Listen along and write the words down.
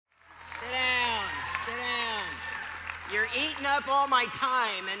you're eating up all my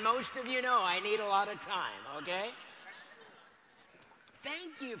time, and most of you know I need a lot of time, okay?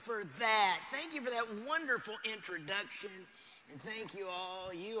 Thank you for that. Thank you for that wonderful introduction, and thank you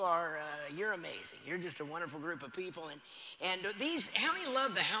all. You're amazing. You're just a wonderful group of people, and how many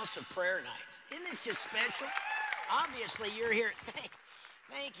love the House of Prayer nights? Isn't this just special? Obviously, you're here.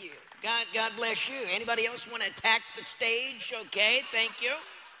 Thank you. God bless you. Anybody else want to attack the stage? Okay, thank you.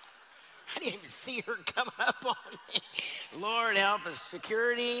 I didn't even see her come up on me. Lord help us.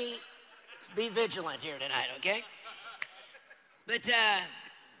 Security, be vigilant here tonight, okay? But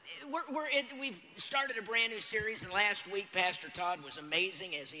we've started a brand new series, and last week Pastor Todd was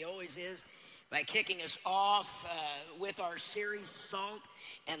amazing, as he always is, by kicking us off with our series, Salt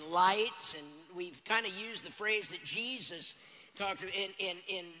and Light. And we've kind of used the phrase that Jesus talked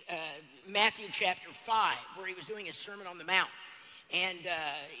in Matthew chapter 5, where he was doing his Sermon on the Mount. And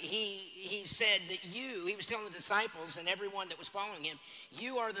he said that he was telling the disciples and everyone that was following him,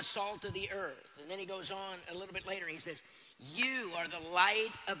 you are the salt of the earth. And then he goes on a little bit later and he says, you are the light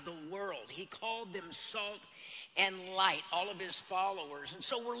of the world. He called them salt and light, all of his followers. And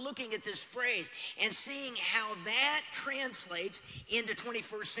so we're looking at this phrase and seeing how that translates into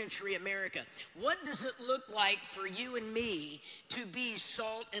 21st century America. What does it look like for you and me to be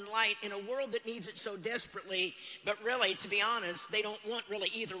salt and light in a world that needs it so desperately, but really, to be honest, they don't want really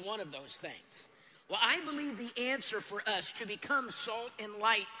either one of those things? Well, I believe the answer for us to become salt and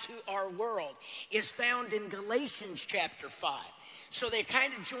light to our world is found in Galatians chapter 5. So they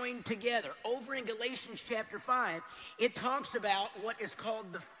kind of joined together. Over in Galatians chapter 5, it talks about what is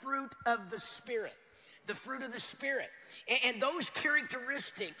called the fruit of the Spirit. The fruit of the Spirit. And those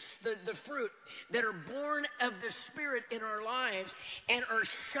characteristics, the fruit that are born of the Spirit in our lives and are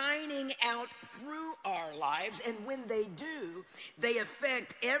shining out through our lives. And when they do, they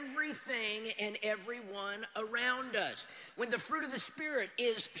affect everything and everyone around us. When the fruit of the Spirit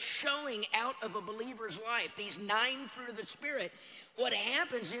is showing out of a believer's life, these 9 fruit of the Spirit, what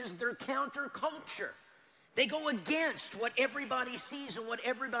happens is they're counterculture. They go against what everybody sees and what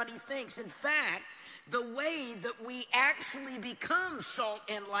everybody thinks. In fact, the way that we actually become salt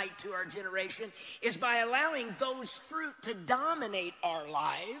and light to our generation is by allowing those fruit to dominate our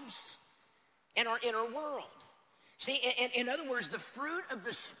lives and our inner world. See, in other words, the fruit of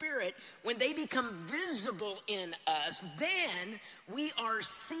the Spirit, when they become visible in us, then we are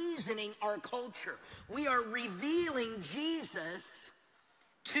seasoning our culture. We are revealing Jesus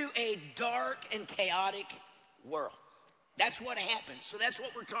to a dark and chaotic world. That's what happens. So that's what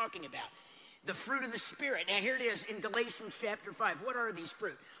we're talking about. The fruit of the Spirit. Now here it is in Galatians chapter 5. What are these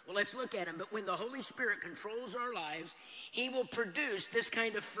fruit? Well, let's look at them. But when the Holy Spirit controls our lives, he will produce this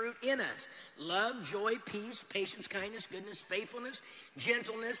kind of fruit in us. Love, joy, peace, patience, kindness, goodness, faithfulness,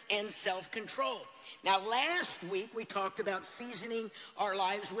 gentleness, and self-control. Now last week we talked about seasoning our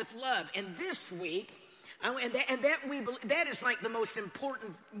lives with love. And this week, that is like the most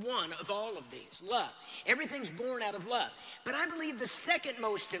important one of all of these, love. Everything's born out of love. But I believe the second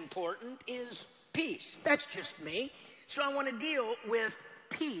most important is peace. That's just me. So I want to deal with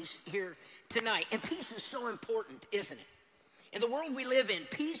peace here tonight. And peace is so important, isn't it? In the world we live in,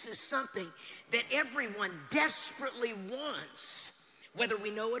 peace is something that everyone desperately wants, whether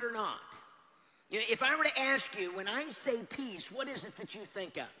we know it or not. You know, if I were to ask you, when I say peace, what is it that you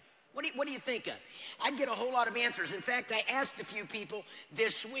think of? What do you think of? I'd get a whole lot of answers. In fact, I asked a few people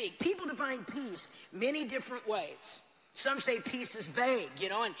this week. People define peace many different ways. Some say peace is vague,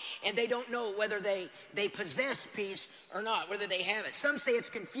 and they don't know whether they possess peace or not, whether they have it. Some say it's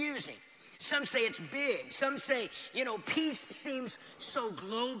confusing. Some say it's big. Some say, peace seems so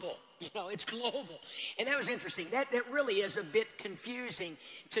global. It's global. And that was interesting. That really is a bit confusing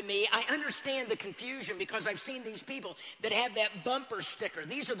to me. I understand the confusion because I've seen these people that have that bumper sticker.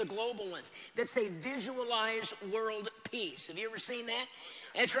 These are the global ones that say visualize world peace. Have you ever seen that?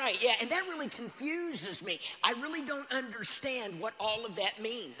 That's right. Yeah. And that really confuses me. I really don't understand what all of that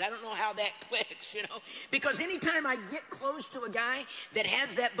means. I don't know how that clicks, because anytime I get close to a guy that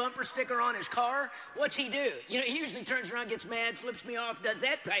has that bumper sticker on his car, what's he do? He usually turns around, gets mad, flips me off, does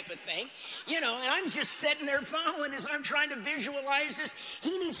that type of thing. And I'm just sitting there following as I'm trying to visualize this.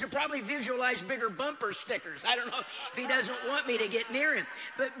 He needs to probably visualize bigger bumper stickers. I don't know if he doesn't want me to get near him.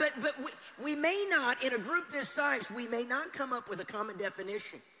 But we may not, in a group this size, we may not come up with a common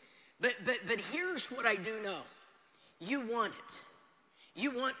definition. But here's what I do know. You want it.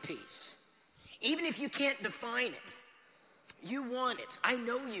 You want peace. Even if you can't define it, you want it. I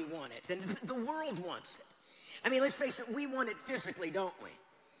know you want it. And the world wants it. I mean, let's face it, we want it physically, don't we?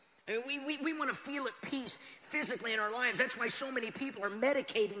 I mean, we want to feel at peace physically in our lives. That's why so many people are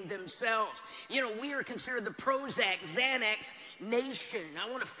medicating themselves. You know, we are considered the Prozac, Xanax nation. I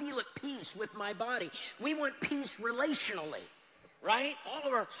want to feel at peace with my body. We want peace relationally, right?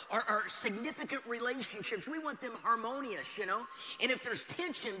 All of our significant relationships, we want them harmonious, you know? And if there's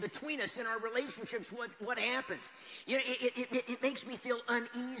tension between us in our relationships, what happens? You know, it makes me feel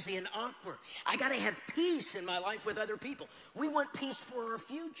uneasy and awkward. I got to have peace in my life with other people. We want peace for our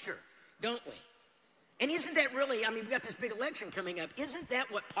future, don't we? And isn't that really, I mean, we've got this big election coming up. Isn't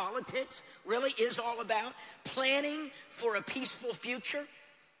that what politics really is all about? Planning for a peaceful future?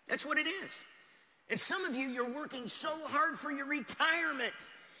 That's what it is. And some of you, you're working so hard for your retirement,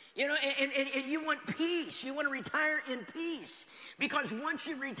 you know, and you want peace. You want to retire in peace. Because once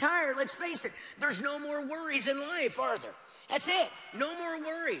you retire, let's face it, there's no more worries in life, are there? That's it. No more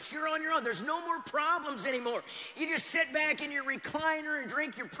worries. You're on your own. There's no more problems anymore. You just sit back in your recliner and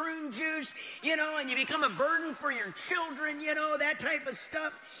drink your prune juice, you know, and you become a burden for your children, you know, that type of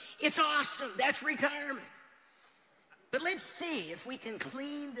stuff. It's awesome. That's retirement. But let's see if we can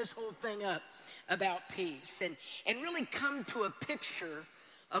clean this whole thing up about peace and really come to a picture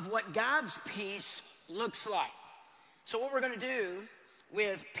of what God's peace looks like. So what we're going to do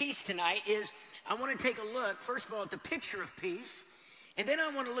with peace tonight is I want to take a look, first of all, at the picture of peace, and then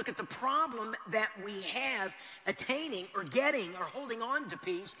I want to look at the problem that we have attaining or getting or holding on to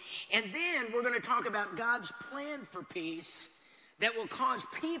peace, and then we're going to talk about God's plan for peace that will cause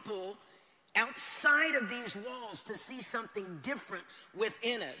people outside of these walls to see something different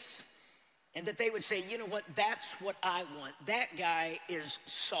within us. And that they would say, you know what, that's what I want. That guy is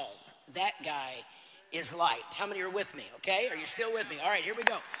salt. That guy is light. How many are with me, okay? Are you still with me? All right, here we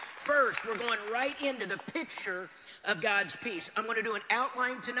go. First, we're going right into the picture of God's peace. I'm going to do an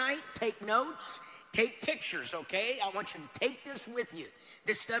outline tonight. Take notes. Take pictures, okay? I want you to take this with you.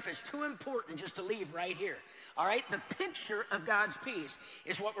 This stuff is too important just to leave right here. All right, the picture of God's peace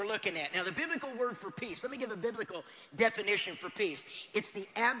is what we're looking at. Now, the biblical word for peace, let me give a biblical definition for peace. It's the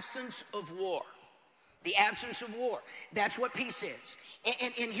absence of war. The absence of war. That's what peace is.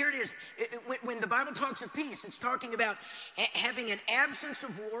 And here it is. When the Bible talks of peace, it's talking about having an absence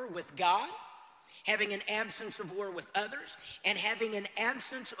of war with God, having an absence of war with others, and having an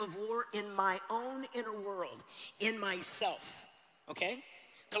absence of war in my own inner world, in myself. Okay?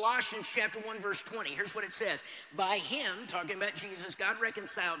 Colossians chapter 1, verse 20. Here's what it says. By him, talking about Jesus, God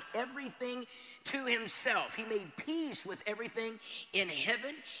reconciled everything to himself. He made peace with everything in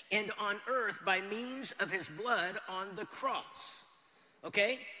heaven and on earth by means of his blood on the cross.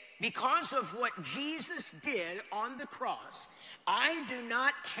 Okay? Because of what Jesus did on the cross, I do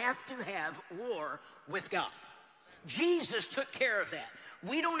not have to have war with God. Jesus took care of that.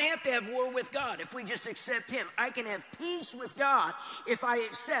 We don't have to have war with God if we just accept him. I can have peace with God if I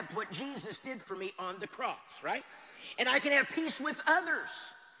accept what Jesus did for me on the cross, right? And I can have peace with others.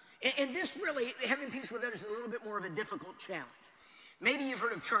 And this really, having peace with others is a little bit more of a difficult challenge. Maybe you've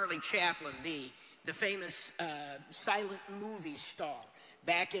heard of Charlie Chaplin, the famous silent movie star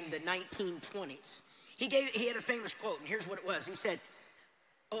back in the 1920s. He had a famous quote, and here's what it was. He said,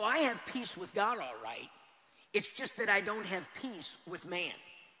 "Oh, I have peace with God, all right. It's just that I don't have peace with man."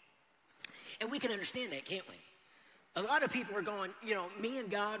 And we can understand that, can't we? A lot of people are going, you know, me and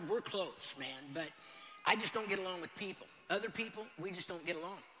God, we're close, man, but I just don't get along with people. Other people, we just don't get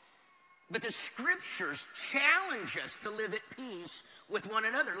along. But the scriptures challenge us to live at peace with one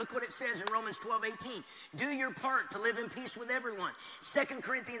another. Look what it says in Romans 12:18. Do your part to live in peace with everyone. 2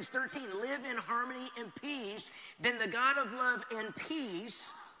 Corinthians 13, live in harmony and peace. Then the God of love and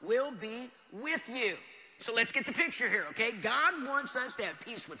peace will be with you. So let's get the picture here, okay? God wants us to have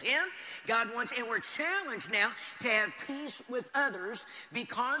peace with him. God wants, and we're challenged now to have peace with others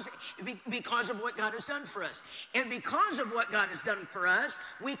because of what God has done for us. And because of what God has done for us,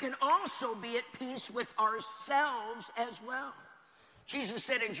 we can also be at peace with ourselves as well. Jesus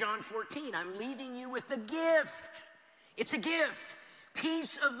said in John 14, I'm leaving you with a gift. It's a gift.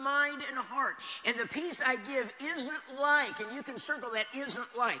 Peace of mind and heart. And the peace I give isn't like, and you can circle that,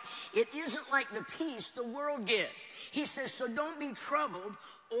 isn't like. It isn't like the peace the world gives. He says, so don't be troubled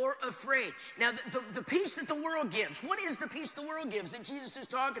or afraid. Now, the peace that the world gives, what is the peace the world gives that Jesus is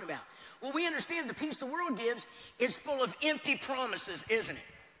talking about? Well, we understand the peace the world gives is full of empty promises, isn't it?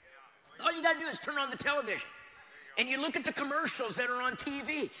 All you got to do is turn on the television, and you look at the commercials that are on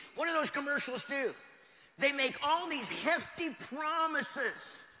TV. What do those commercials do? They make all these hefty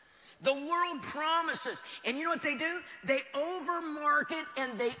promises. The world promises. And you know what they do? They overmarket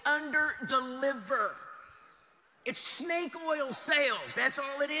and they underdeliver. It's snake oil sales. That's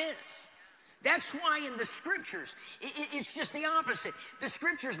all it is. That's why in the scriptures, it's just the opposite. The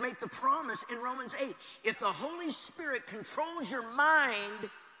scriptures make the promise in Romans 8. If the Holy Spirit controls your mind,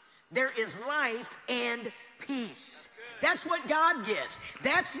 there is life and peace. That's what God gives.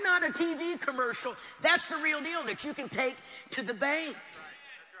 That's not a TV commercial. That's the real deal that you can take to the bank.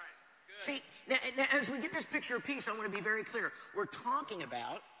 See, now, as we get this picture of peace, I want to be very clear. We're talking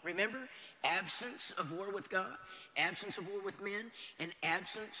about, remember, absence of war with God, absence of war with men, and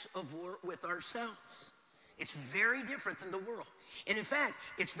absence of war with ourselves. It's very different than the world. And in fact,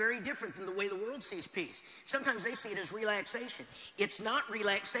 it's very different than the way the world sees peace. Sometimes they see it as relaxation. It's not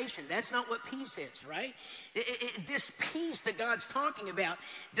relaxation. That's not what peace is, right? This peace that God's talking about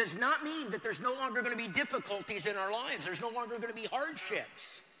does not mean that there's no longer going to be difficulties in our lives. There's no longer going to be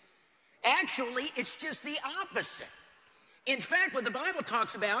hardships. Actually, it's just the opposite. In fact, what the Bible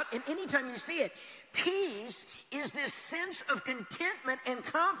talks about, and anytime you see it, peace is this sense of contentment and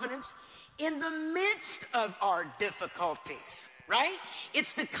confidence in the midst of our difficulties, right?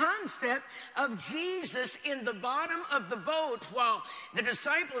 It's the concept of Jesus in the bottom of the boat while the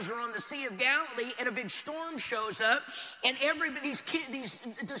disciples are on the Sea of Galilee and a big storm shows up, and these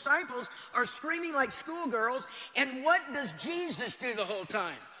disciples are screaming like schoolgirls, and what does Jesus do the whole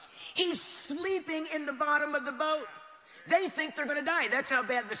time? He's sleeping in the bottom of the boat. They think they're going to die. That's how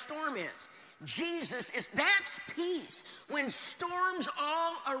bad the storm is. That's peace. When storms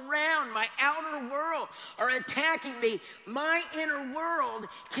all around my outer world are attacking me, my inner world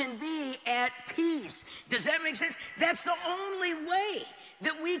can be at peace. Does that make sense? That's the only way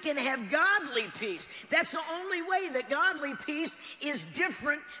that we can have godly peace. That's the only way that godly peace is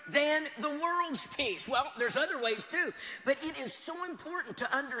different than the world's peace. Well, there's other ways too, but it is so important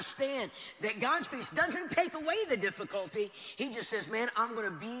to understand that God's peace doesn't take away the difficulty. He just says, man, I'm going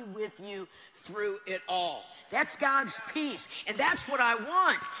to be with you through it all. That's God's peace, and that's what I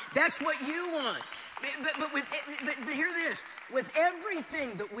want. That's what you want. But hear this. With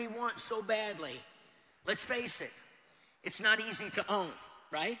everything that we want so badly, let's face it, it's not easy to own,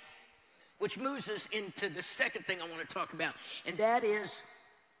 right? Which moves us into the second thing I want to talk about, and that is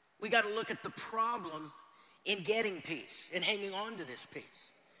we got to look at the problem in getting peace and hanging on to this peace.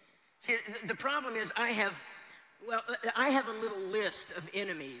 See, the problem is I have a little list of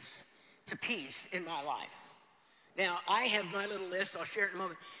enemies to peace in my life. Now, I have my little list. I'll share it in a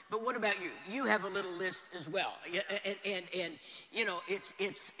moment. But what about you? You have a little list as well. And you know,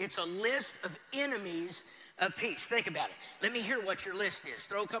 it's a list of enemies of peace. Think about it. Let me hear what your list is.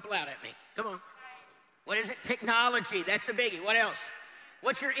 Throw a couple out at me. Come on. What is it? Technology. That's a biggie. What else?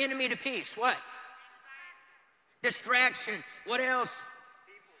 What's your enemy to peace? What? Distraction. What else?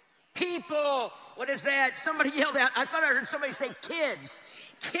 People. What is that? Somebody yelled out. I thought I heard somebody say kids.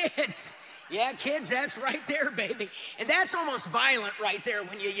 Kids. Yeah, kids, that's right there, baby. And that's almost violent right there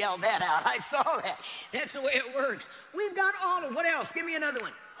when you yell that out. I saw that. That's the way it works. We've got all of, what else? Give me another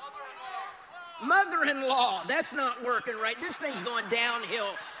one. Mother-in-law. That's not working right. This thing's going downhill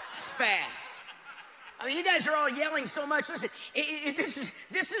fast. I mean, you guys are all yelling so much. Listen, this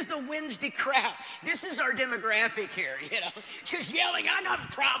is the Wednesday crowd. This is our demographic here, you know. Just yelling, I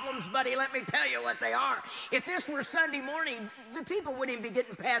got problems, buddy. Let me tell you what they are. If this were Sunday morning, the people wouldn't even be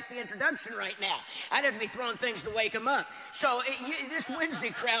getting past the introduction right now. I'd have to be throwing things to wake them up. So this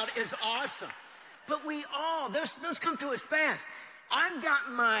Wednesday crowd is awesome. But we all, those come to us fast. I've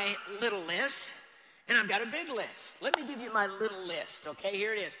got my little list. And I've got a big list. Let me give you my little list, okay?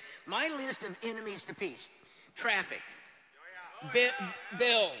 Here it is. My list of enemies to peace. Traffic.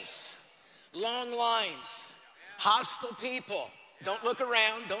 Bills. Long lines. Hostile people. Don't look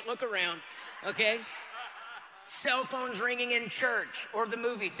around. Don't look around, okay? Cell phones ringing in church or the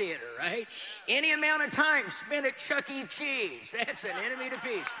movie theater, right? Any amount of time spent at Chuck E. Cheese. That's an enemy to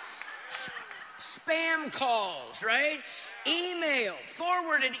peace. Spam calls, right? Email,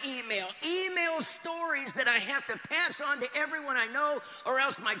 forwarded email stories that I have to pass on to everyone I know, or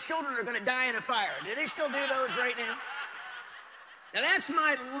else my children are going to die in a fire. Do they still do those right now? Now that's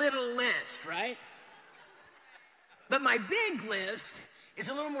my little list, right? But my big list is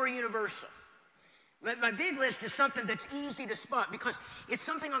a little more universal. My big list is something that's easy to spot because it's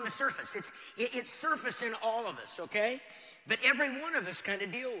something on the surface. It's surface in all of us, okay? But every one of us kind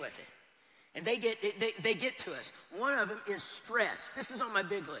of deal with it. And they get to us. One of them is stress. This is on my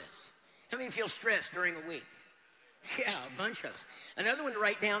big list. How many feel stressed during a week? Yeah, a bunch of us. Another one to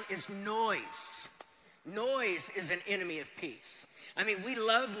write down is noise. Noise is an enemy of peace. I mean, we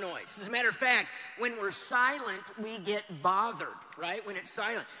love noise. As a matter of fact, when we're silent, we get bothered, right? When it's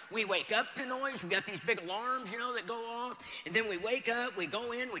silent. We wake up to noise. We got these big alarms, that go off. And then we wake up, we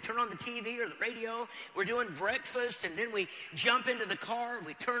go in, we turn on the TV or the radio. We're doing breakfast, and then we jump into the car.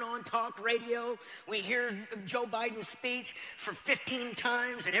 We turn on talk radio. We hear Joe Biden's speech for 15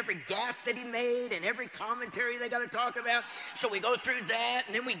 times and every gaffe that he made and every commentary they got to talk about. So we go through that,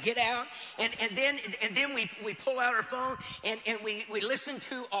 and then we get out, and then we pull out our phone, and we listen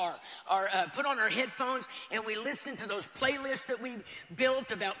to our put on our headphones, and we listen to those playlists that we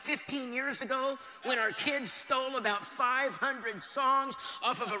built about 15 years ago when our kids stole about 500 songs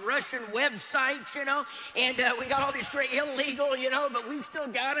off of a Russian website, and we got all these great illegal, but we've still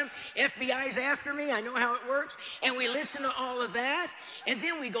got them. FBI's after me. I know how it works. And we listen to all of that, and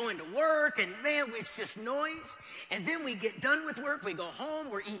then we go into work, and man, it's just noise. And then we get done with work. We go home.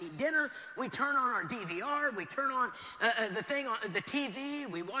 We're eating dinner. We turn on our DVR. We turn on the thing on the TV.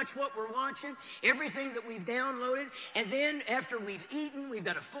 We watch what we're watching, everything that we've downloaded. And then after we've eaten, we've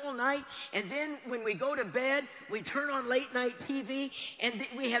got a full night. And then when we go to bed, we turn on late night TV, and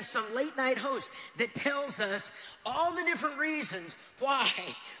we have some late night host that tells us all the different reasons why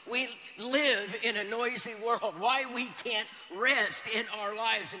we live in a noisy world, why we can't rest in our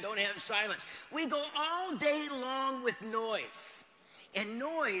lives and don't have silence. We go all day long with noise, and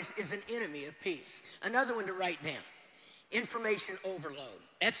noise is an enemy of peace. Another one to write down: information overload.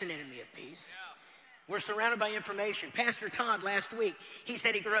 That's an enemy of peace. We're surrounded by information. Pastor Todd last week, he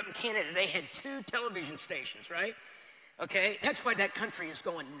said he grew up in Canada. They had 2 television stations, right? Okay, that's why that country is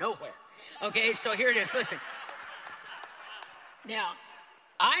going nowhere. Okay, so here it is. Listen. Now,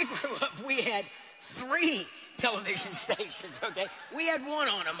 I grew up, we had 3 television stations, okay? We had 1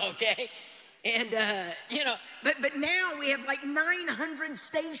 on them, okay? And, but now we have like 900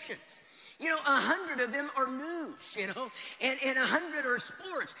 stations. 100 of them are news, and 100 are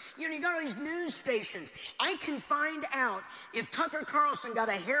sports. You got all these news stations. I can find out if Tucker Carlson got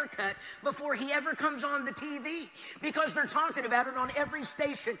a haircut before he ever comes on the TV, because they're talking about it on every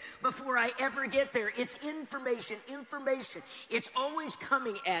station before I ever get there. It's information. It's always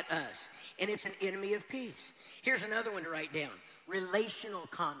coming at us, and it's an enemy of peace. Here's another one to write down: relational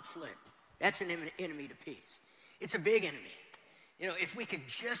conflict. That's an enemy to peace. It's a big enemy. If we could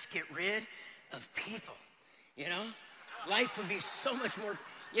just get rid of people, life would be so much more.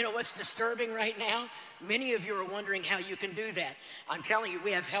 What's disturbing right now? Many of you are wondering how you can do that. I'm telling you,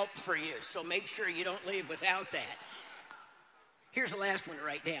 we have help for you, so make sure you don't leave without that. Here's the last one to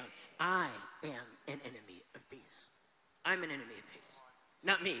write down: I am an enemy of peace. I'm an enemy of peace.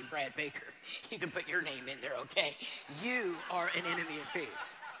 Not me, Brad Baker. You can put your name in there, okay? You are an enemy of peace.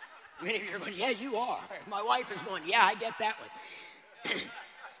 Many of you are going, yeah, you are. My wife is going, yeah, I get that one.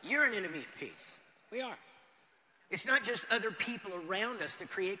 You're an enemy of peace. We are. It's not just other people around us that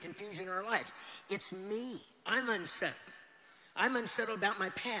create confusion in our lives. It's me. I'm unsettled. I'm unsettled about my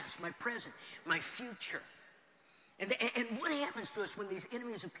past, my present, my future. And what happens to us when these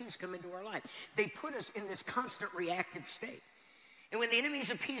enemies of peace come into our life? They put us in this constant reactive state. And when the enemies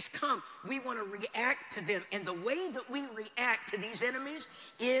of peace come, we want to react to them. And the way that we react to these enemies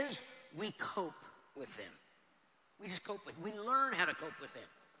is we cope with them. We just cope with them. We learn how to cope with them.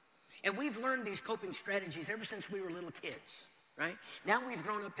 And we've learned these coping strategies ever since we were little kids, right? Now we've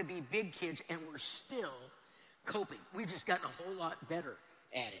grown up to be big kids, and we're still coping. We've just gotten a whole lot better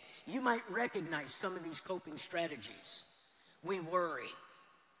at it. You might recognize some of these coping strategies. We worry.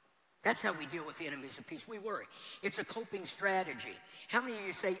 That's how we deal with the enemies of peace. We worry. It's a coping strategy. How many of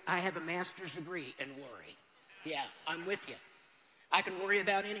you say, I have a master's degree in worry? Yeah, I'm with you. I can worry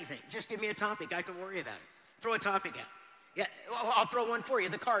about anything. Just give me a topic. I can worry about it. Throw a topic out. Yeah, I'll throw one for you,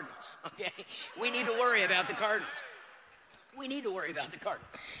 the Cardinals, okay? We need to worry about the Cardinals. We need to worry about the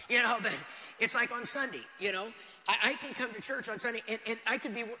Cardinals. But it's like on Sunday, I can come to church on Sunday, and I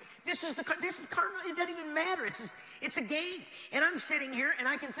could be, this Cardinal, it doesn't even matter. It's a game. And I'm sitting here, and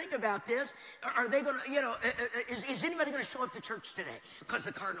I can think about this. Are they going to, is anybody going to show up to church today? Because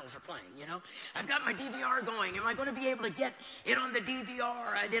the Cardinals are playing, I've got my DVR going. Am I going to be able to get it on the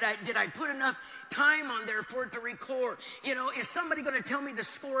DVR? Did I put enough time on there for it to record? Is somebody going to tell me the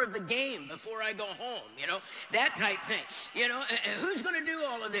score of the game before I go home? That type thing. Who's going to do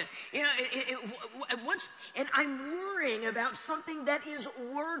all of this? And I'm worrying about something that is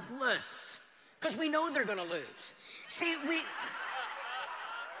worthless because we know they're going to lose. See,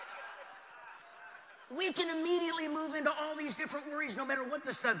 we can immediately move into all these different worries no matter what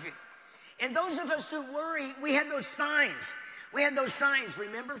the subject. And those of us who worry, we had those signs. We had those signs,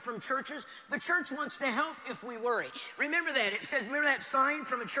 remember, from churches? The church wants to help if we worry. Remember that. It says, remember that sign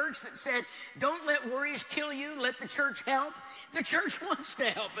from a church that said, don't let worries kill you, let the church help? The church wants to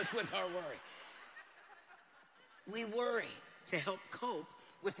help us with our worry. We worry to help cope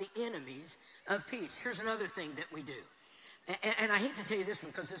with the enemies of peace. Here's another thing that we do. And I hate to tell you this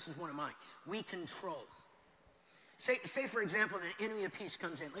one because this is one of mine. We control. Say, for example, an enemy of peace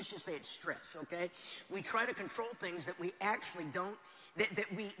comes in. Let's just say it's stress, okay? We try to control things that we actually don't, that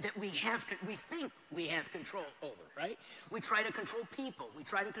we think we have control over, right? We try to control people. We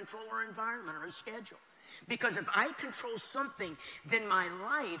try to control our environment or our schedule. Because if I control something, then my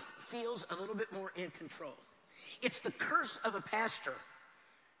life feels a little bit more in control. It's the curse of a pastor.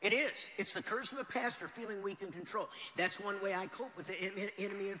 It is. It's the curse of a pastor feeling weak in control. That's one way I cope with the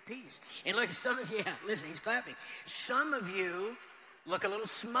enemy of peace. And look, some of you, yeah, listen, he's clapping. Some of you look a little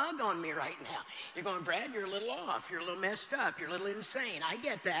smug on me right now. You're going, Brad, you're a little off. You're a little messed up. You're a little insane. I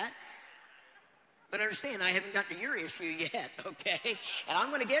get that. But understand, I haven't gotten to your issue yet, okay? And I'm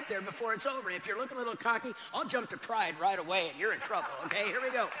going to get there before it's over. And if you're looking a little cocky, I'll jump to pride right away and you're in trouble, okay? Here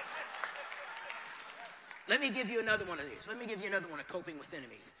we go. Let me give you another one of these. Let me give you another one of coping with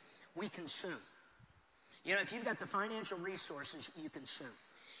enemies. We consume. You know, if you've got the financial resources, you consume.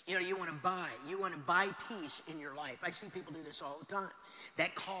 You know, you want to buy peace in your life. I see people do this all the time.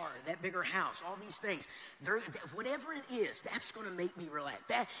 That car, that bigger house, all these things. Whatever it is, that's going to make me relax.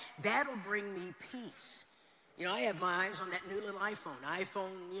 That'll bring me peace. You know, I have my eyes on that new little iPhone,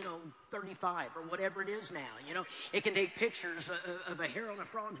 35 or whatever it is now. You know, it can take pictures of a hair on a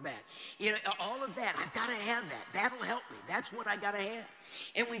frog's back. You know, all of that. I've got to have that. That'll help me. That's what I got to have.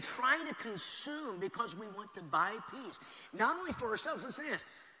 And we try to consume because we want to buy peace. Not only for ourselves, listen to this.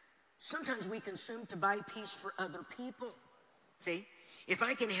 Sometimes we consume to buy peace for other people. See? If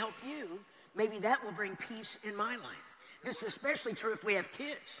I can help you, maybe that will bring peace in my life. This is especially true if we have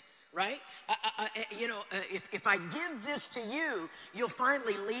kids. Right? If I give this to you, you'll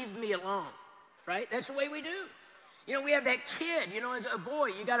finally leave me alone. Right? That's the way we do. You know, we have that kid, you know, as a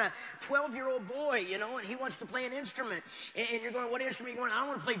boy, you got a 12-year-old boy, you know, and he wants to play an instrument. And you're going, what instrument are you going? I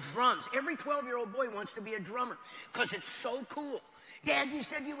want to play drums. Every 12-year-old boy wants to be a drummer because it's so cool. Dad, you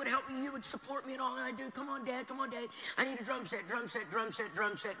said you would help me, you would support me and all that I do. Come on, Dad, I need a drum set,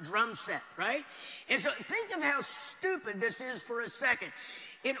 right? And so think of how stupid this is for a second.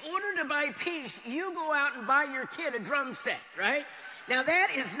 In order to buy peace, you go out and buy your kid a drum set, right? Now, that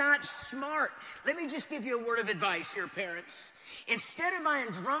is not smart. Let me just give you a word of advice here, parents. Instead of buying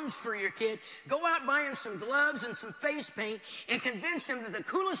drums for your kid, go out and buy him some gloves and some face paint and convince him that the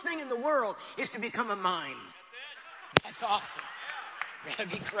coolest thing in the world is to become a mime. That's awesome.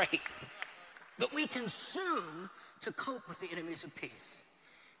 That'd be great. But we consume to cope with the enemies of peace.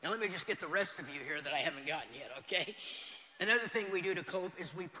 Now, let me just get the rest of you here that I haven't gotten yet, okay? Another thing we do to cope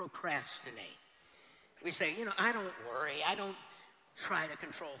is we procrastinate. We say, you know, I don't worry. I don't try to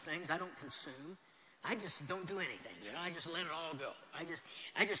control things. I don't consume. I just don't do anything, you know. I just let it all go.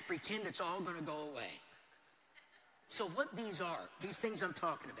 I just pretend it's all going to go away. So what these are, these things I'm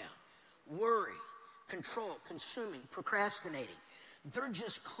talking about, worry, control, consuming, procrastinating, they're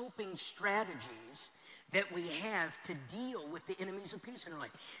just coping strategies that we have to deal with the enemies of peace in our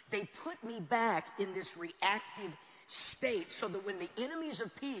life. They put me back in this reactive state so that when the enemies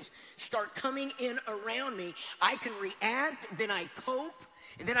of peace start coming in around me, I can react, then I cope,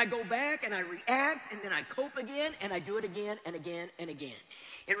 and then I go back and I react, and then I cope again, and I do it again and again and again.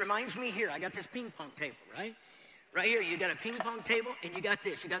 It reminds me here, I got this ping pong table, right? Right here, you got a ping pong table, and you got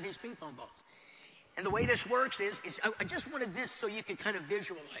this. You got these ping pong balls. And the way this works is I just wanted this so you could kind of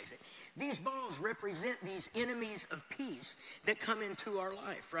visualize it. These balls represent these enemies of peace that come into our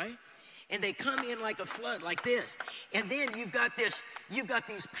life, right? And they come in like a flood, like this. And then you've got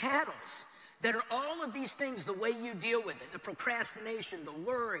these paddles that are all of these things, the way you deal with it, the procrastination, the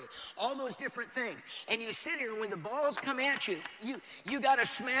worry, all those different things. And you sit here, and when the balls come at you, you got to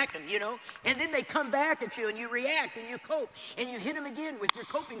smack them, you know. And then they come back at you, and you react, and you cope, and you hit them again with your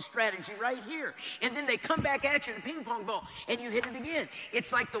coping strategy right here. And then they come back at you, the ping pong ball, and you hit it again.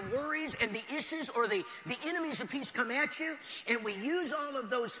 It's like the worries and the issues or the enemies of peace come at you, and we use all of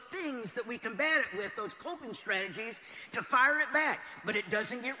those things that we combat it with, those coping strategies, to fire it back. But it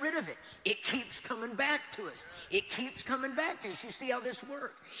doesn't get rid of it. It keeps coming back to us. It keeps coming back to us. You see how this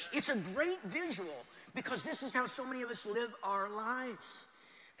works? It's a great visual because this is how so many of us live our lives.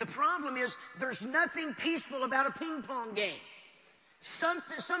 The problem is there's nothing peaceful about a ping pong game.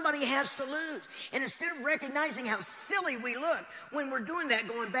 Somebody has to lose. And instead of recognizing how silly we look when we're doing that,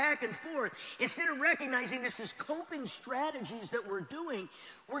 going back and forth, instead of recognizing this is coping strategies that we're doing,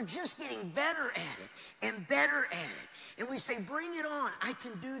 we're just getting better at it and better at it. And we say, bring it on. I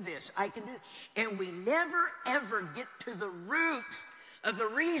can do this. I can do it. And we never, ever get to the root of the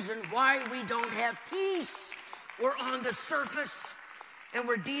reason why we don't have peace. We're on the surface, and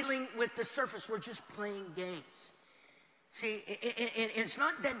we're dealing with the surface. We're just playing games. See, and it's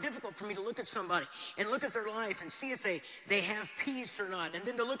not that difficult for me to look at somebody and look at their life and see if they have peace or not. And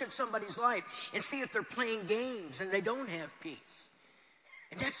then to look at somebody's life and see if they're playing games and they don't have peace.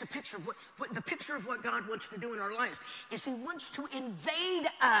 And that's the picture of what God wants to do in our lives. Is He wants to invade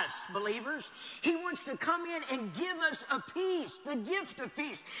us, believers. He wants to come in and give us a peace, the gift of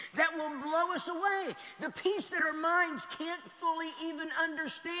peace that will blow us away. The peace that our minds can't fully even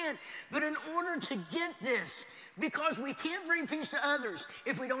understand. But in order to get this, because we can't bring peace to others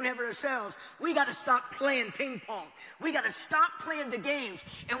if we don't have it ourselves, we got to stop playing ping pong. We got to stop playing the games,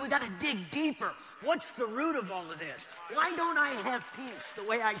 and we got to dig deeper. What's the root of all of this? Why don't I have peace the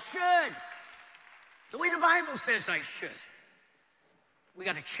way I should? The way the Bible says I should. We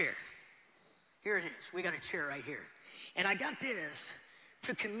got a chair. Here it is. We got a chair right here. And I got this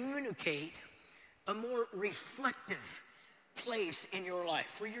to communicate a more reflective place in your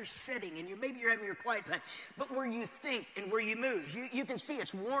life where you're sitting and maybe you're having your quiet time, but where you think and where you move. You can see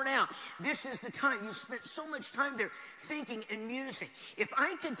it's worn out. This is the time. You spent so much time there thinking and musing. If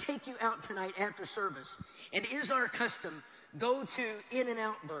I could take you out tonight after service, and is our custom, go to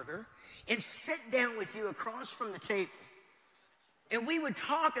In-N-Out Burger and sit down with you across from the table, and we would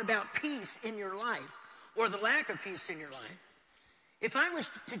talk about peace in your life or the lack of peace in your life. If I was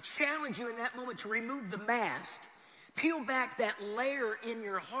to challenge you in that moment to remove the mask, peel back that layer in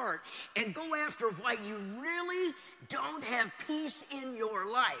your heart and go after why you really don't have peace in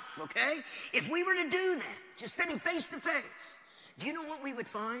your life, okay? If we were to do that, just sitting face to face, do you know what we would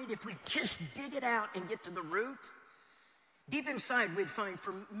find if we just dig it out and get to the root? Deep inside, we'd find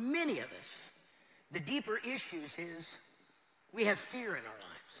for many of us, the deeper issues is we have fear in our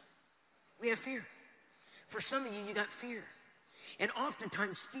lives. We have fear. For some of you, you got fear. And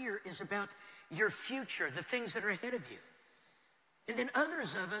oftentimes, fear is about your future, the things that are ahead of you. And then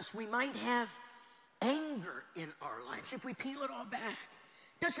others of us, we might have anger in our lives. If we peel it all back,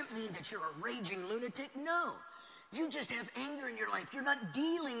 doesn't mean that you're a raging lunatic. No, you just have anger in your life. You're not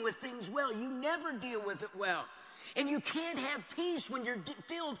dealing with things well. You never deal with it well. And you can't have peace when you're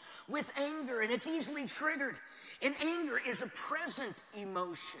filled with anger, and it's easily triggered. And anger is a present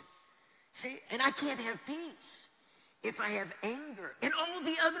emotion. See, and I can't have peace if I have anger. And all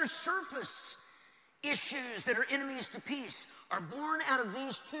the other surface issues that are enemies to peace are born out of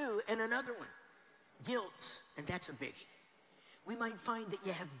these two and another one. Guilt, and that's a biggie. We might find that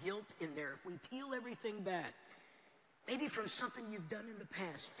you have guilt in there if we peel everything back. Maybe from something you've done in the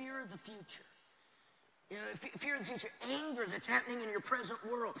past, fear of the future. You know, fear of the future, anger that's happening in your present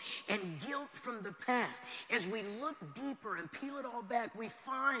world, and guilt from the past. As we look deeper and peel it all back, we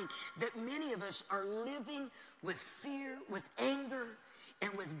find that many of us are living with fear, with anger,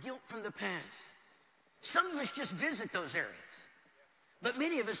 and with guilt from the past. Some of us just visit those areas, but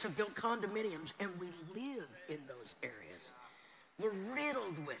many of us have built condominiums, and we live in those areas. We're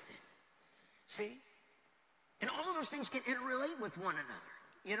riddled with it. See? And all of those things can interrelate with one another.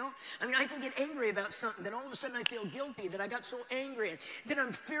 You know, I mean, I can get angry about something, then all of a sudden I feel guilty that I got so angry, and then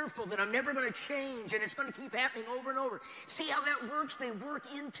I'm fearful that I'm never going to change, and it's going to keep happening over and over. See how that works? They work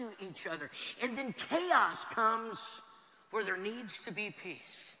into each other. And then chaos comes where there needs to be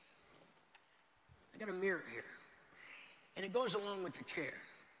peace. I got a mirror here, and it goes along with the chair.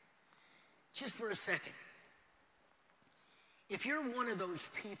 Just for a second. If you're one of those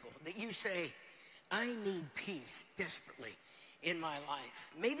people that you say, I need peace desperately in my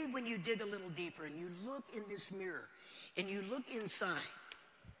life. Maybe when you dig a little deeper and you look in this mirror and you look inside,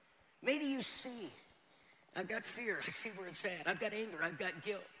 maybe you see, I've got fear, I see where it's at. I've got anger, I've got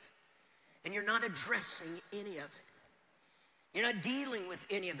guilt. And you're not addressing any of it. You're not dealing with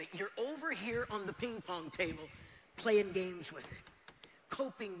any of it. You're over here on the ping pong table playing games with it,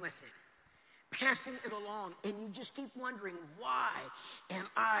 coping with it, passing it along, and you just keep wondering, why am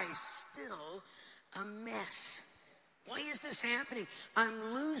I still a mess? Why is this happening?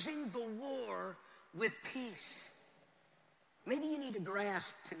 I'm losing the war with peace. Maybe you need to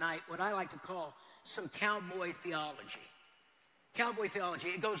grasp tonight what I like to call some cowboy theology. Cowboy theology,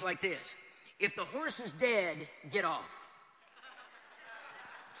 it goes like this. If the horse is dead, get off.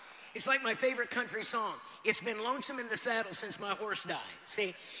 It's like my favorite country song. It's been lonesome in the saddle since my horse died.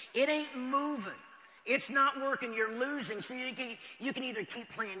 See, it ain't moving. It's not working, you're losing. So you can either keep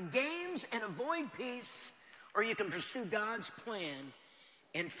playing games and avoid peace, or you can pursue God's plan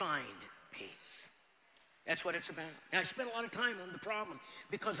and find peace. That's what it's about. Now, I spent a lot of time on the problem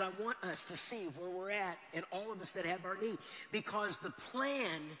because I want us to see where we're at, and all of us that have our need. Because the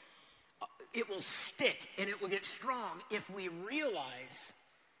plan, it will stick and it will get strong if we realize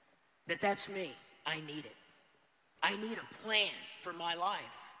that that's me. I need it. I need a plan for my life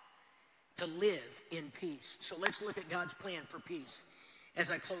to live in peace. So let's look at God's plan for peace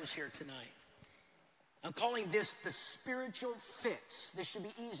as I close here tonight. I'm calling this the spiritual fix. This should be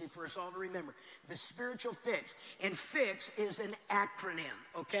easy for us all to remember. The spiritual fix. And fix is an acronym,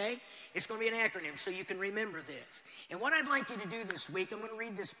 okay? It's going to be an acronym so you can remember this. And what I'd like you to do this week, I'm going to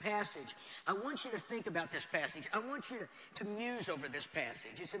read this passage. I want you to think about this passage. I want you to muse over this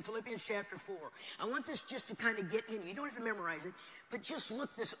passage. It's in Philippians chapter 4. I want this just to kind of get in. You don't have to memorize it, but just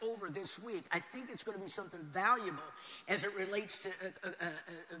look this over this week. I think it's going to be something valuable as it relates to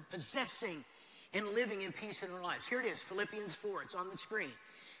possessing and living in peace in our lives. Here it is, Philippians 4. It's on the screen.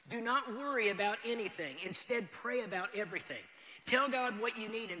 Do not worry about anything. Instead, pray about everything. Tell God what you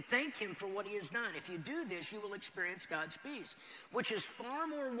need and thank him for what he has done. If you do this, you will experience God's peace, which is far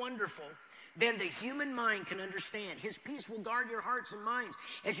more wonderful than the human mind can understand. His peace will guard your hearts and minds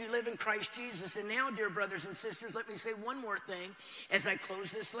as you live in Christ Jesus. And now, dear brothers and sisters, let me say one more thing as I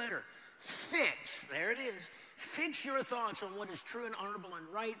close this letter. Fix, there it is, fix your thoughts on what is true and honorable and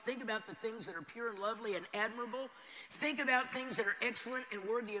right. Think about the things that are pure and lovely and admirable. Think about things that are excellent and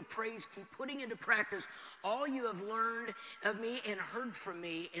worthy of praise. Keep putting into practice all you have learned of me and heard from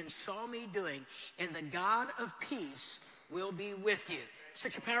me and saw me doing, and the God of peace will be with you.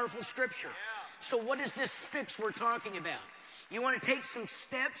 Such a powerful scripture. So what is this fix we're talking about? You want to take some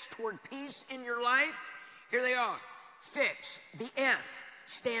steps toward peace in your life? Here they are. Fix. The F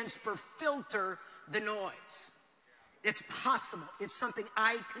stands for filter the noise. It's possible. It's something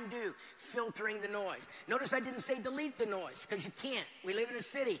I can do, filtering the noise. Notice I didn't say delete the noise, because you can't. We live in a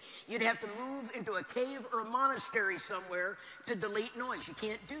city. You'd have to move into a cave or a monastery somewhere to delete noise. You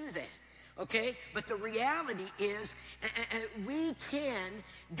can't do that, okay? But the reality is we can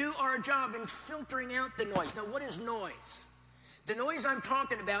do our job in filtering out the noise. Now, what is noise? The noise I'm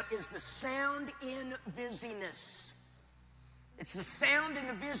talking about is the sound in busyness. It's the sound and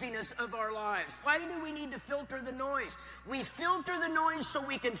the busyness of our lives. Why do we need to filter the noise? We filter the noise so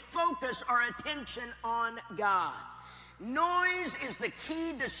we can focus our attention on God. Noise is the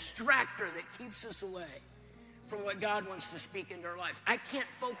key distractor that keeps us away from what God wants to speak into our lives. I can't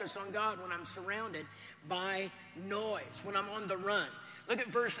focus on God when I'm surrounded by noise, when I'm on the run. Look at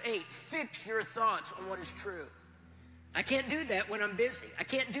verse 8. Fix your thoughts on what is true. I can't do that when I'm busy. I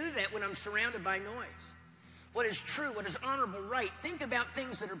can't do that when I'm surrounded by noise. What is true, what is honorable, right. Think about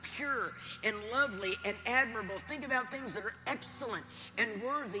things that are pure and lovely and admirable. Think about things that are excellent and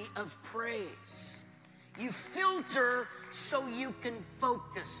worthy of praise. You filter so you can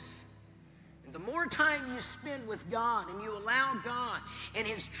focus. And the more time you spend with God and you allow God and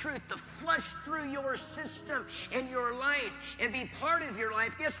his truth to flush through your system and your life and be part of your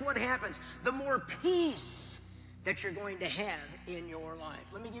life, guess what happens? The more peace that you're going to have in your life.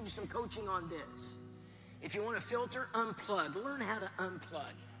 Let me give you some coaching on this. If you want to filter, unplug. Learn how to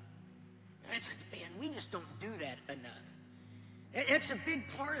unplug. Man, we just don't do that enough. It's a big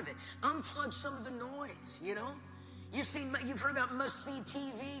part of it. Unplug some of the noise, you know? You've heard about must-see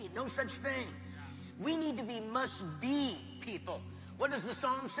TV. No such thing. We need to be must-be people. What does the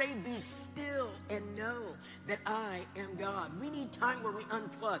psalm say? Be still and know that I am God. We need time where we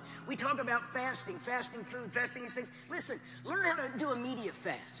unplug. We talk about fasting food, fasting these things. Listen, learn how to do a media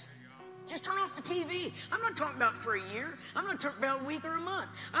fast. Just turn off the TV. I'm not talking about for a year. I'm not talking about a week or a month.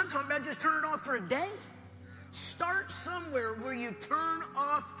 I'm talking about just turn it off for a day. Start somewhere where you turn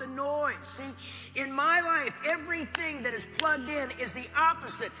off the noise. See, in my life, everything that is plugged in is the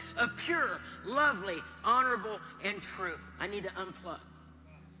opposite of pure, lovely, honorable, and true. I need to unplug.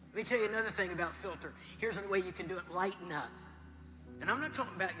 Let me tell you another thing about filter. Here's a way you can do it. Lighten up. And I'm not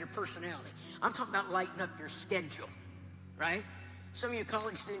talking about your personality. I'm talking about lighten up your schedule, right? Some of you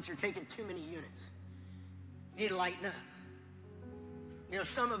college students are taking too many units. You need to lighten up. You know,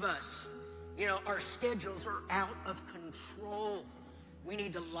 some of us, our schedules are out of control. We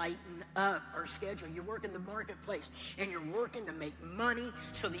need to lighten up our schedule. You work in the marketplace, and you're working to make money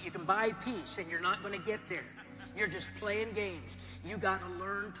so that you can buy peace, and you're not going to get there. You're just playing games. You got to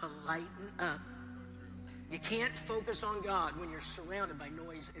learn to lighten up. You can't focus on God when you're surrounded by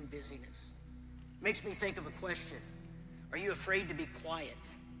noise and busyness. Makes me think of a question. Are you afraid to be quiet?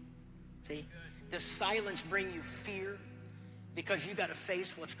 See? Does silence bring you fear because you got to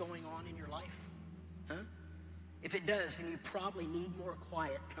face what's going on in your life? Huh? If it does, then you probably need more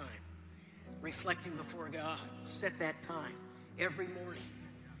quiet time. Reflecting before God. Set that time every morning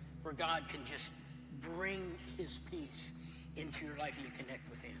where God can just bring his peace into your life and you connect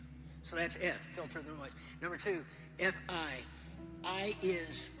with him. So that's F, filter the noise. Number 2, F-I. I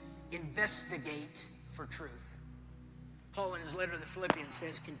is investigate for truth. Paul in his letter to the Philippians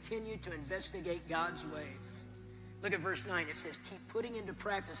says, continue to investigate God's ways. Look at verse 9. It says, keep putting into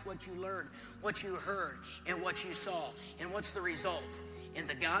practice what you learned, what you heard, and what you saw. And what's the result? And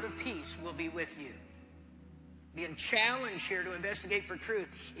the God of peace will be with you. The challenge here to investigate for truth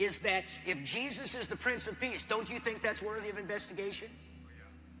is that if Jesus is the Prince of Peace, don't you think that's worthy of investigation?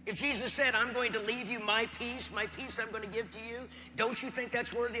 If Jesus said, I'm going to leave you my peace I'm going to give to you, don't you think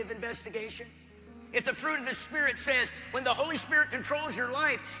that's worthy of investigation? If the fruit of the Spirit says, when the Holy Spirit controls your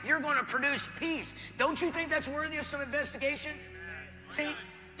life, you're going to produce peace, don't you think that's worthy of some investigation? See,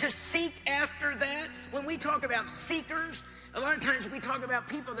 to seek after that, when we talk about seekers, a lot of times we talk about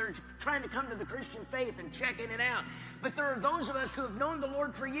people that are trying to come to the Christian faith and checking it out. But there are those of us who have known the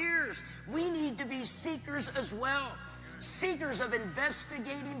Lord for years. We need to be seekers as well. Seekers of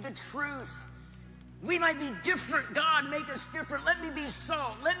investigating the truth. We might be different. God, make us different. Let me be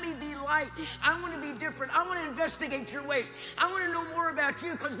salt. Let me be light. I want to be different. I want to investigate your ways. I want to know more about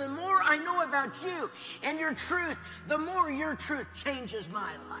you, because the more I know about you and your truth, the more your truth changes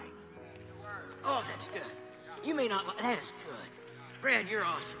my life. Oh, that's good. You may not like that. Is good. Brad, you're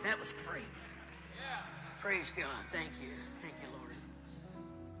awesome. That was great. Praise God. Thank you. Thank you, Lord.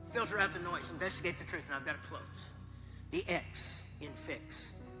 Filter out the noise. Investigate the truth. And I've got to close. The X in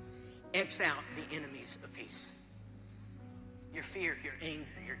fix. X out the enemies of peace. Your fear, your anger,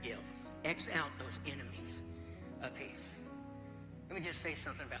 your guilt. X out those enemies of peace. Let me just say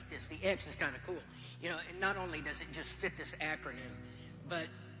something about this. The X is kind of cool. You know, and not only does it just fit this acronym, but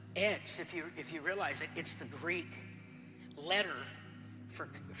X, if you realize it, it's the Greek letter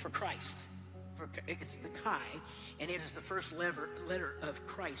for Christ. It's the chi, and it is the first letter of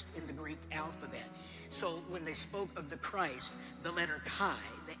Christ in the Greek alphabet. So when they spoke of the Christ, the letter chi,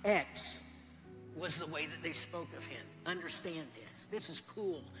 the X, was the way that they spoke of him. Understand this. This is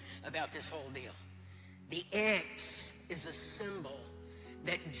cool about this whole deal. The X is a symbol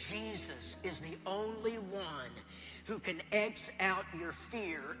that Jesus is the only one who can X out your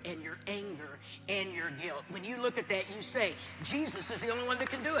fear and your anger and your guilt. When you look at that, you say, Jesus is the only one that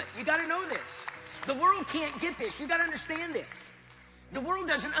can do it. You got to know this. The world can't get this. You got to understand this. The world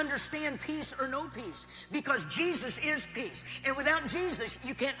doesn't understand peace or no peace, because Jesus is peace. And without Jesus,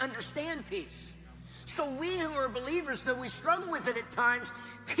 you can't understand peace. So we who are believers, though we struggle with it at times,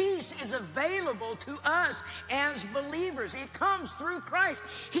 peace is available to us as believers. It comes through Christ.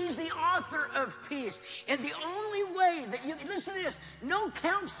 He's the author of peace. And the only way that you, listen to this, no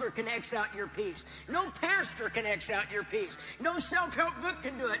counselor can X out your peace. No pastor can X out your peace. No self-help book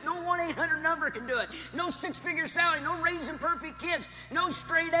can do it. No 1-800 number can do it. No six-figure salary. No raising perfect kids. No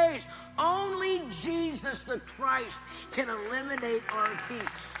straight A's. Only Jesus the Christ can eliminate our peace.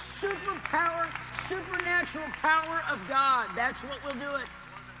 Superpower, supernatural power of God. That's what will do it.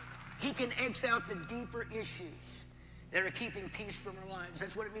 He can X out the deeper issues that are keeping peace from our lives.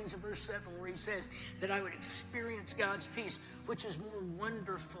 That's what it means in verse 7, where he says that I would experience God's peace, which is more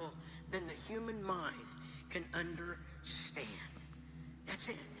wonderful than the human mind can understand. That's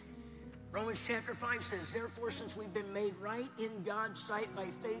it. Romans chapter 5 says, therefore, since we've been made right in God's sight by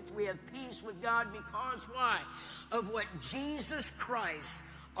faith, we have peace with God because, why? Of what Jesus Christ,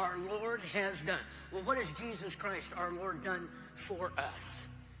 our Lord, has done. Well, what has Jesus Christ, our Lord, done for us?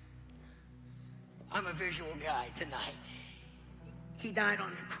 I'm a visual guy tonight. He died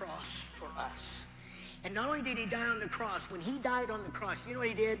on the cross for us. And not only did he die on the cross, when he died on the cross, you know what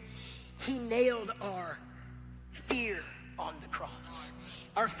he did? He nailed our fear on the cross.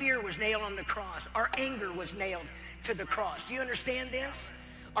 Our fear was nailed on the cross. Our anger was nailed to the cross. Do you understand this?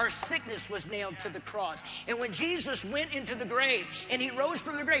 Our sickness was nailed to the cross. And when Jesus went into the grave and he rose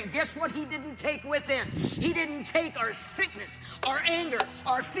from the grave, guess what he didn't take with him? He didn't take our sickness, our anger,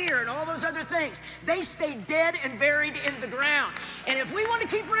 our fear, and all those other things. They stayed dead and buried in the ground. And if we want to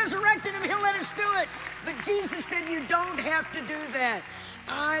keep resurrecting him, he'll let us do it. But Jesus said, you don't have to do that.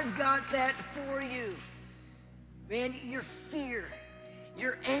 I've got that for you. Man, your fear,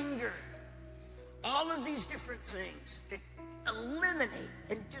 your anger, all of these different things that eliminate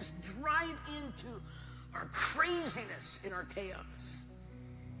and just drive into our craziness and our chaos.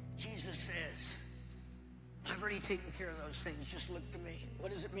 Jesus says, I've already taken care of those things. Just look to me.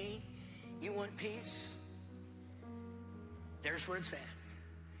 What does it mean? You want peace? There's where it's at.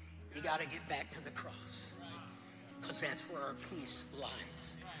 You got to get back to the cross, because that's where our peace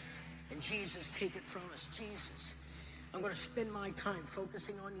lies. And Jesus, take it from us. Jesus, I'm going to spend my time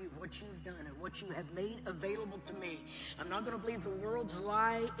focusing on you, what you've done and what you have made available to me. I'm not going to believe the world's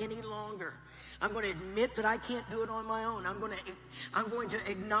lie any longer. I'm going to admit that I can't do it on my own. I'm going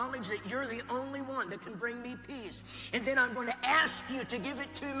to acknowledge that you're the only one that can bring me peace. And then I'm going to ask you to give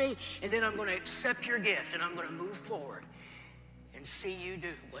it to me. And then I'm going to accept your gift. And I'm going to move forward and see you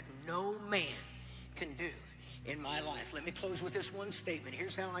do what no man can do in my life. Let me close with this one statement.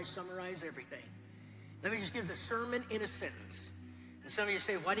 Here's how I summarize everything. Let me just give the sermon in a sentence. And some of you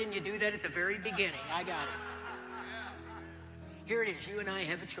say, why didn't you do that at the very beginning? I got it. Here it is. You and I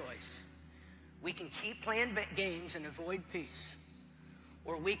have a choice. We can keep playing games and avoid peace,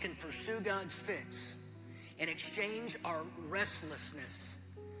 or we can pursue God's fix and exchange our restlessness,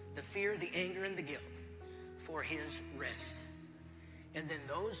 the fear, the anger, and the guilt for his rest. And then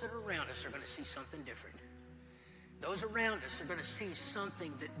those that are around us are going to see something different. Those around us are going to see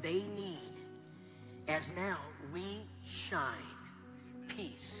something that they need as now we shine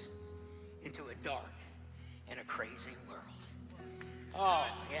peace into a dark and a crazy world. Oh,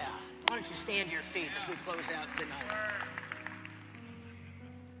 yeah. Why don't you stand to your feet as we close out tonight?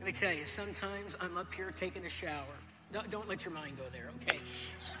 Let me tell you, sometimes I'm up here taking a shower. Don't let your mind go there, okay?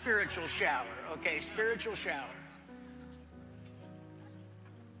 Spiritual shower, okay? Spiritual shower.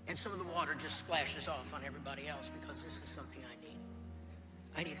 And some of the water just splashes off on everybody else because this is something I need.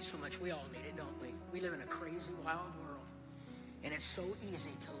 I need it so much. We all need it, don't we? We live in a crazy, wild world. And it's so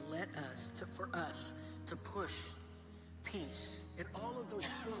easy for us to push peace and all of those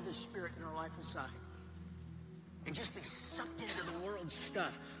fruit of the Spirit in our life aside and just be sucked into the world's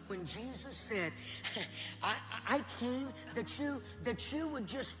stuff. When Jesus said, I came that you would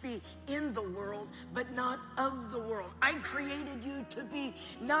just be in the world, but not of the world. I created you to be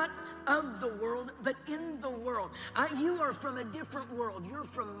not of the world, but in the world. You are from a different world. You're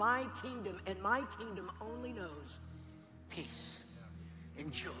from my kingdom, and my kingdom only knows peace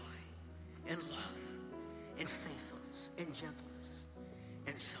and joy and love and faithfulness and gentleness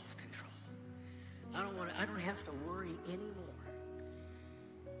and self-control. I don't have to worry anymore.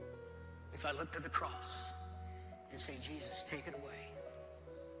 If I look to the cross and say, Jesus, take it away,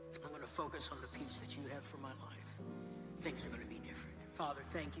 I'm going to focus on the peace that you have for my life. Things are going to be different. Father,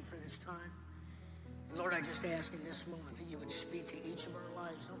 thank you for this time. And Lord, I just ask in this moment that you would speak to each of our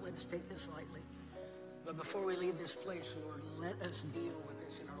lives. Don't let us take this lightly. But before we leave this place, Lord, let us deal with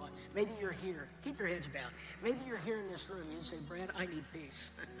this in our life. Maybe you're here. Keep your heads bowed. Maybe you're here in this room and you say, Brad, I need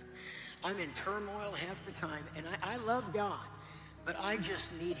peace. I'm in turmoil half the time, and I love God, but I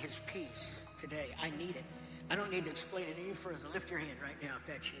just need his peace today. I need it. I don't need to explain it any further. Lift your hand right now if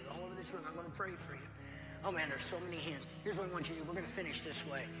that's you. All over this room, I'm going to pray for you. Oh, man, there's so many hands. Here's what I want you to do. We're going to finish this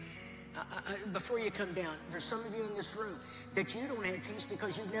way. Before you come down, there's some of you in this room that you don't have peace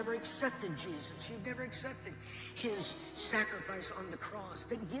because you've never accepted Jesus. You've never accepted his sacrifice on the cross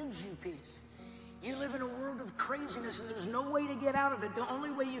that gives you peace. You live in a world of craziness, and there's no way to get out of it. The only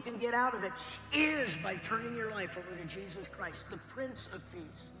way you can get out of it is by turning your life over to Jesus Christ, the Prince of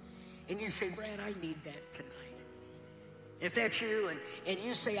Peace. And you say, Brad, I need that tonight. If that's you and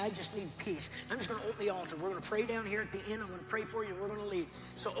you say, I just need peace, I'm just going to open the altar. We're going to pray down here at the end. I'm going to pray for you, and we're going to leave.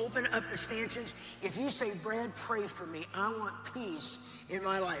 So open up the stanchions. If you say, Brad, pray for me. I want peace in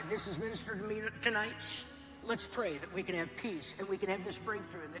my life. This is ministered to me tonight. Let's pray that we can have peace and we can have this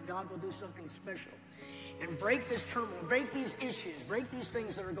breakthrough and that God will do something special and break this turmoil, break these issues, break these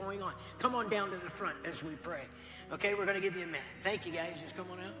things that are going on. Come on down to the front as we pray. Okay, we're going to give you a minute. Thank you, guys. Just come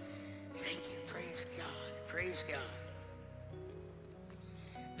on out. Thank you. Praise God. Praise God.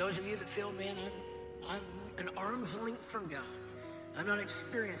 Those of you that feel, man, I'm an arm's length from God. I'm not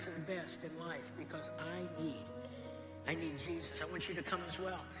experiencing the best in life because I need Jesus. I want you to come as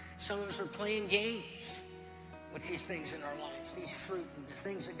well. Some of us are playing games with these things in our lives, these fruit and the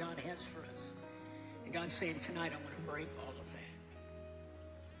things that God has for us. And God's saying, tonight I want to break all of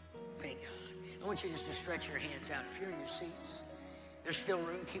that. Thank God. I want you just to stretch your hands out. If you're in your seats, there's still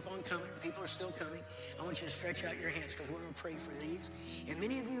room. Keep on coming. People are still coming. I want you to stretch out your hands because we're going to pray for these. And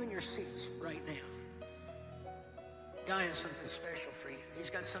many of you in your seats right now, God has something special for you. He's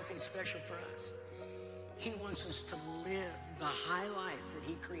got something special for us. He wants us to live the high life that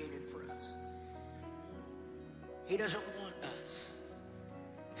he created for us. He doesn't want us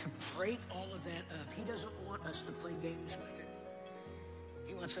to break all of that up. He doesn't want us to play games with it.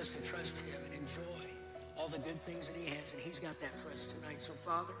 He wants us to trust him and enjoy all the good things that he has, and he's got that for us tonight. So,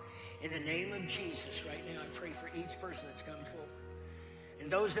 Father, in the name of Jesus right now, I pray for each person that's come forward and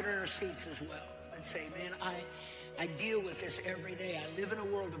those that are in our seats as well and say, man, I deal with this every day. I live in a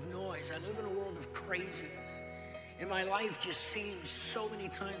world of noise. I live in a world of craziness. And my life just seems so many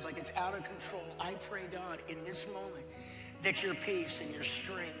times like it's out of control. I pray, God, in this moment, that your peace and your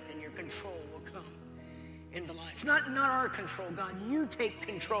strength and your control will come into life. Not our control, God. You take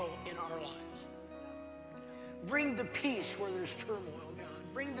control in our lives. Bring the peace where there's turmoil,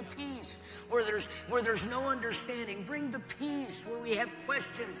 God. Bring the peace where there's no understanding. Bring the peace where we have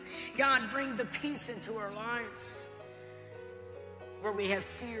questions. God, bring the peace into our lives. Where we have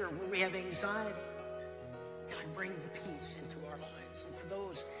fear, where we have anxiety. God, bring the peace into our lives. And for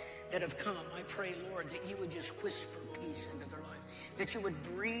those that have come, I pray, Lord, that you would just whisper peace into their life. That you would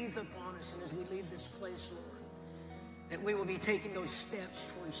breathe upon us. And as we leave this place, Lord, that we will be taking those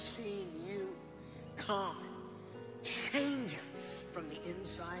steps towards seeing you come and change us from the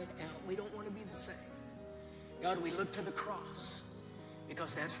inside out. We don't want to be the same. God, we look to the cross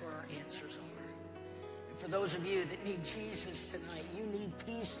because that's where our answers are. And for those of you that need Jesus tonight, you need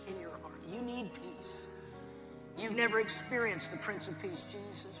peace in your heart. You need peace. You've never experienced the Prince of Peace,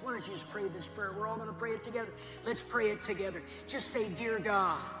 Jesus. Why don't you just pray this prayer? We're all going to pray it together. Let's pray it together. Just say, Dear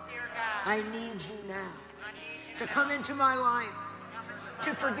God, I need you now to come into my life,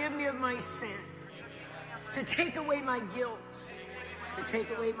 to forgive me of my sin, to take away my guilt, to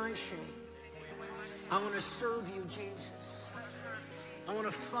take away my shame. I want to serve you, Jesus. I want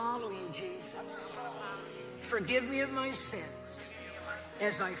to follow you, Jesus. Forgive me of my sins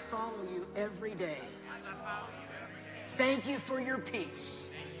as I follow you every day. Thank you for your peace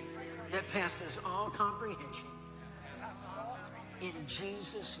that passes all comprehension. In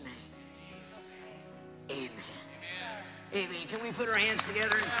Jesus' name, amen. Amen. Can we put our hands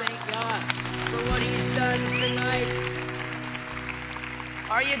together and thank God for what he's done tonight?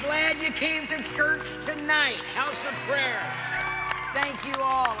 Are you glad you came to church tonight? House of Prayer. Thank you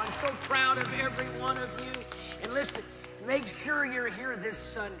all. I'm so proud of every one of you. And listen, make sure you're here this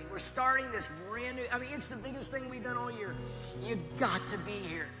Sunday. We're starting this brand new, it's the biggest thing we've done all year. You got to be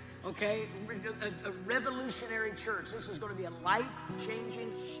here. Okay? A revolutionary church. This is going to be a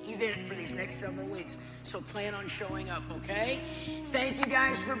life-changing event for these next several weeks. So plan on showing up, okay? Thank you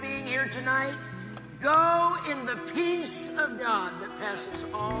guys for being here tonight. Go in the peace of God that passes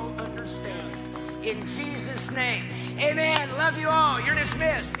all understanding. In Jesus' name. Amen. Love you all. You're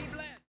dismissed.